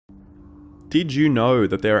Did you know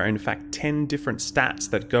that there are in fact 10 different stats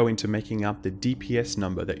that go into making up the DPS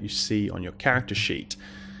number that you see on your character sheet?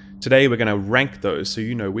 Today we're going to rank those so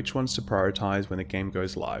you know which ones to prioritize when the game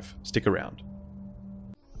goes live. Stick around.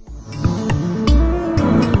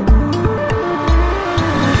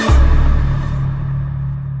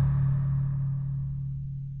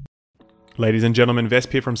 Ladies and gentlemen,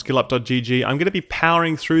 Vesp here from skillup.gg. I'm going to be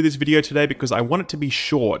powering through this video today because I want it to be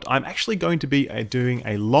short. I'm actually going to be doing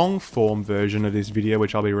a long form version of this video,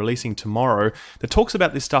 which I'll be releasing tomorrow, that talks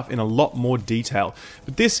about this stuff in a lot more detail.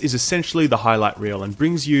 But this is essentially the highlight reel and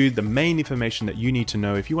brings you the main information that you need to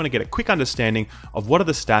know if you want to get a quick understanding of what are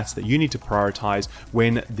the stats that you need to prioritize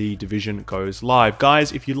when the division goes live.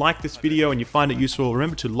 Guys, if you like this video and you find it useful,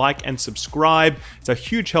 remember to like and subscribe. It's a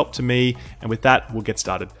huge help to me. And with that, we'll get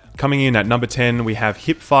started. Coming in at number 10, we have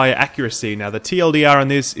hipfire accuracy. Now the TLDR on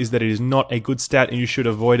this is that it is not a good stat and you should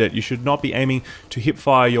avoid it. You should not be aiming to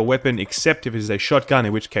hipfire your weapon except if it is a shotgun,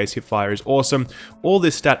 in which case hipfire is awesome. All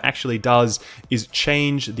this stat actually does is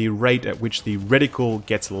change the rate at which the reticle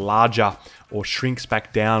gets larger or shrinks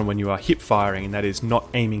back down when you are hip firing, and that is not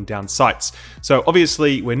aiming down sights. So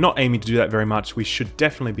obviously we're not aiming to do that very much. We should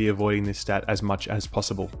definitely be avoiding this stat as much as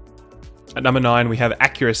possible. At number 9, we have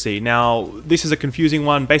accuracy. Now, this is a confusing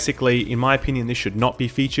one. Basically, in my opinion, this should not be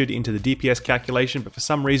featured into the DPS calculation, but for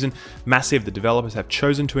some reason, Massive, the developers, have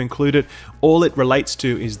chosen to include it. All it relates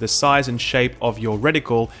to is the size and shape of your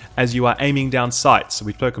reticle as you are aiming down sights. So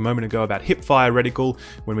we spoke a moment ago about hipfire reticle.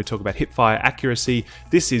 When we talk about hipfire accuracy,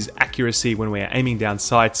 this is accuracy when we are aiming down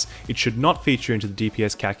sights. It should not feature into the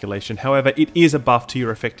DPS calculation. However, it is a buff to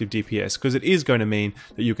your effective DPS because it is going to mean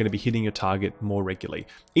that you're going to be hitting your target more regularly.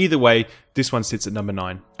 Either way, this one sits at number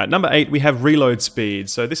 9. At number 8, we have reload speed.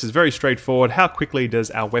 So this is very straightforward. How quickly does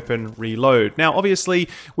our weapon reload? Now, obviously,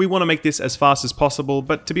 we want to make this as fast as possible,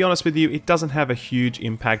 but to be honest with you, it doesn't have a huge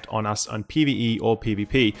impact on us on PvE or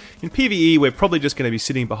PvP. In PvE, we're probably just going to be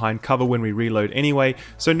sitting behind cover when we reload anyway,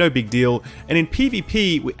 so no big deal. And in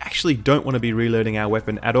PvP, we actually don't want to be reloading our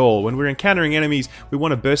weapon at all. When we're encountering enemies, we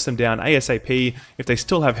want to burst them down ASAP. If they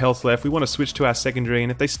still have health left, we want to switch to our secondary,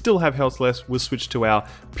 and if they still have health left, we'll switch to our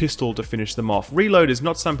pistol to finish them off. Reload is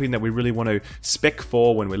not something that we really want to spec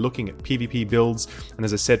for when we're looking at PvP builds, and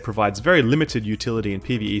as I said, provides very limited utility in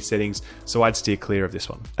PvE settings, so I'd steer clear of this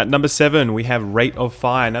one. At number 7, we have rate of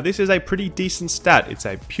fire. Now this is a pretty decent stat. It's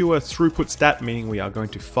a pure throughput stat, meaning we are going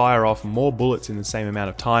to fire off more bullets in the same amount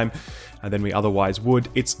of time than we otherwise would.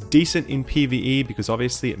 It's decent in PvE because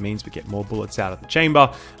obviously it means we get more bullets out of the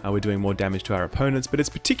chamber, we're doing more damage to our opponents, but it's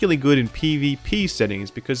particularly good in PvP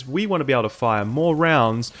settings because we want to be able to fire more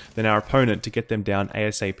rounds than our opponent to get them down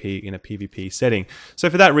ASAP in a PvP setting. So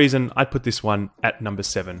for that reason, I'd put this one at number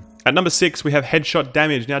 7. At number 6, we have headshot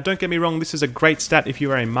damage. Now don't get me wrong, this is a great stat if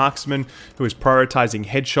you are a marksman who is prioritizing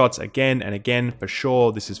headshots again and again. For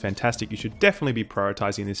sure, this is fantastic. You should definitely be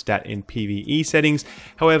prioritizing this stat in PvE settings.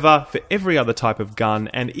 However, for every other type of gun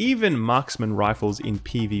and even marksman rifles in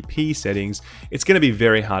PvP settings, it's going to be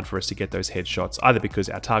very hard for us to get those headshots, either because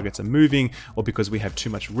our targets are moving or because we have too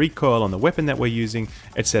much recoil on the weapon that we're using,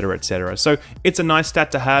 etc, etc. So it's a nice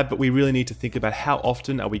stat to have, but we really need to think about how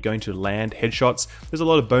often are we going to land headshots. There's a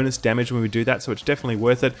lot of bonus damage when we do that, so it's definitely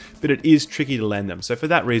worth it, but it is tricky to land them. So for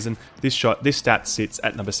that reason, this stat sits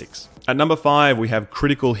at number 6. At number 5, we have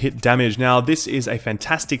critical hit damage. Now, this is a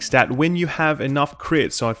fantastic stat when you have enough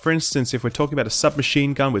crit. So, for instance, if we're talking about a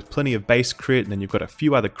submachine gun with plenty of base crit, and then you've got a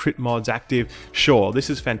few other crit mods active, sure, this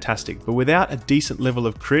is fantastic. But without a decent level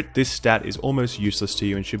of crit, this stat is almost useless to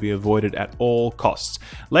you and should be avoided at all costs.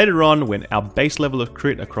 Later on, when our base level of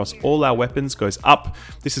crit across all our weapons goes up,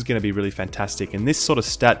 this is going to be really fantastic. And this sort of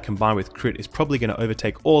stat combined with crit is probably going to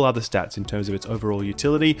overtake all other stats in terms of its overall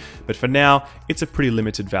utility. But for now, it's a pretty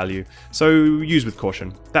limited value. So use with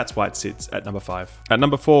caution. That's why it sits at number 5. At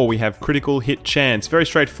number 4, we have critical hit chance. Very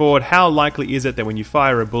straightforward. How likely is it that when you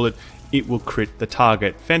fire a bullet, it will crit the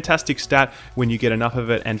target? Fantastic stat when you get enough of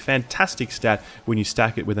it, and fantastic stat when you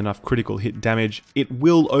stack it with enough critical hit damage. It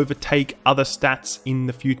will overtake other stats in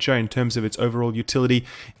the future in terms of its overall utility.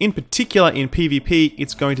 In particular, in PvP,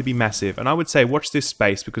 it's going to be massive. And I would say watch this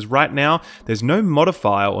space because right now, there's no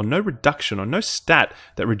modifier or no reduction or no stat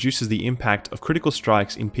that reduces the impact of critical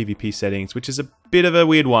strikes in PvP settings, which is a bit of a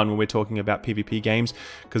weird one when we're talking about PvP games,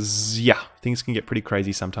 because yeah, things can get pretty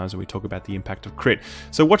crazy sometimes when we talk about the impact of crit.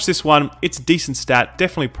 So watch this one. It's a decent stat.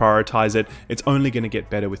 Definitely prioritize it. It's only going to get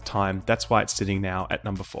better with time. That's why it's sitting now at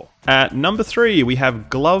number 4. At number 3, we have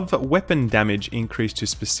glove weapon damage increase to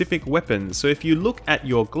specific weapons. So if you look at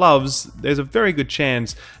your gloves, there's a very good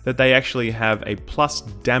chance that they actually have a plus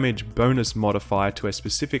damage bonus modifier to a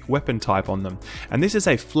specific weapon type on them. And this is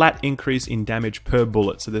a flat increase in damage per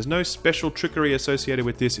bullet. So there's no special trickery associated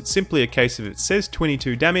with this. It's simply a case of it says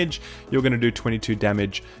 22 damage, you're going to do 22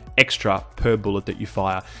 damage extra per bullet that you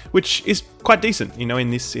fire, which is quite decent. You know, in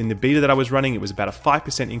the beta that I was running, it was about a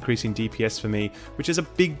 5% increase in DPS for me, which is a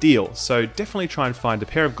big deal. So definitely try and find a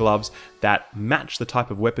pair of gloves that match the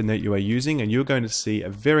type of weapon that you are using, and you're going to see a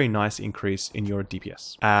very nice increase in your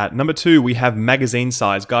DPS. Number 2, we have magazine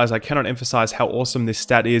size. Guys, I cannot emphasize how awesome this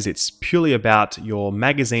stat is. It's purely about your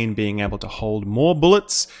magazine being able to hold more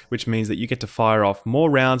bullets, which means that you get to fire off more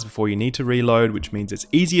rounds before you need to reload, which means it's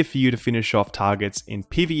easier for you to finish off targets in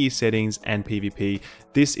PvE settings and PvP.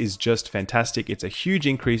 This is just fantastic. It's a huge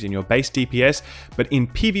increase in your base DPS, but in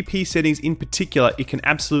PvP settings in particular, it can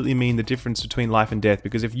absolutely mean the difference between life and death,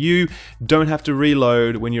 because if you don't have to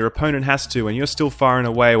reload when your opponent has to, and you're still firing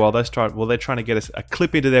away while they're trying to get a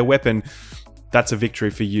clip into their weapon, that's a victory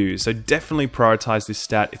for you. So definitely prioritize this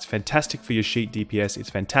stat. It's fantastic for your sheet DPS. It's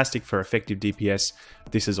fantastic for effective DPS.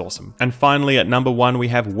 This is awesome. And finally, at number 1, we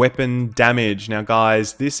have weapon damage. Now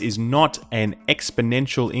guys, this is not an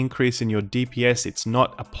exponential increase in your DPS. It's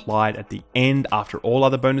not applied at the end after all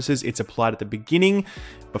other bonuses. It's applied at the beginning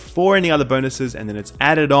before any other bonuses, and then it's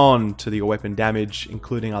added on to your weapon damage,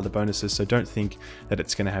 including other bonuses. So don't think that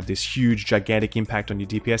it's going to have this huge, gigantic impact on your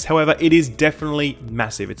DPS. However, it is definitely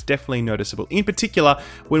massive. It's definitely noticeable. In particular,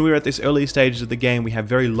 when we're at this early stages of the game, we have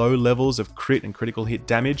very low levels of crit and critical hit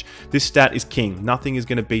damage. This stat is king. Nothing is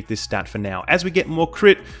going to beat this stat for now. As we get more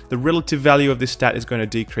crit, the relative value of this stat is going to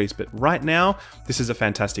decrease, but right now, this is a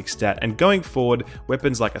fantastic stat. And going forward,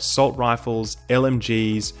 weapons like assault rifles,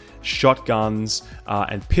 LMGs, shotguns,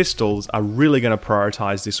 and pistols are really going to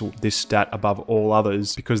prioritize this stat above all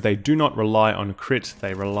others, because they do not rely on crit,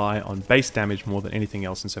 they rely on base damage more than anything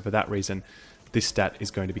else, and so for that reason, this stat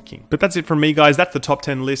is going to be king. But that's it from me, guys. That's the top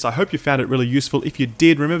 10 list. I hope you found it really useful. If you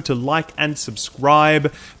did, remember to like and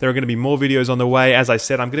subscribe. There are going to be more videos on the way. As I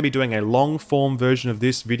said, I'm going to be doing a long form version of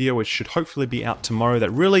this video, which should hopefully be out tomorrow,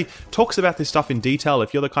 that really talks about this stuff in detail.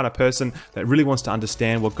 If you're the kind of person that really wants to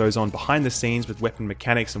understand what goes on behind the scenes with weapon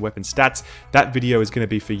mechanics and weapon stats, that video is going to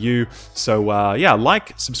be for you. So yeah,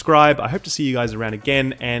 like, subscribe. I hope to see you guys around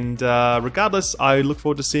again. And regardless, I look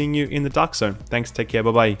forward to seeing you in the Dark Zone. Thanks. Take care.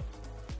 Bye-bye.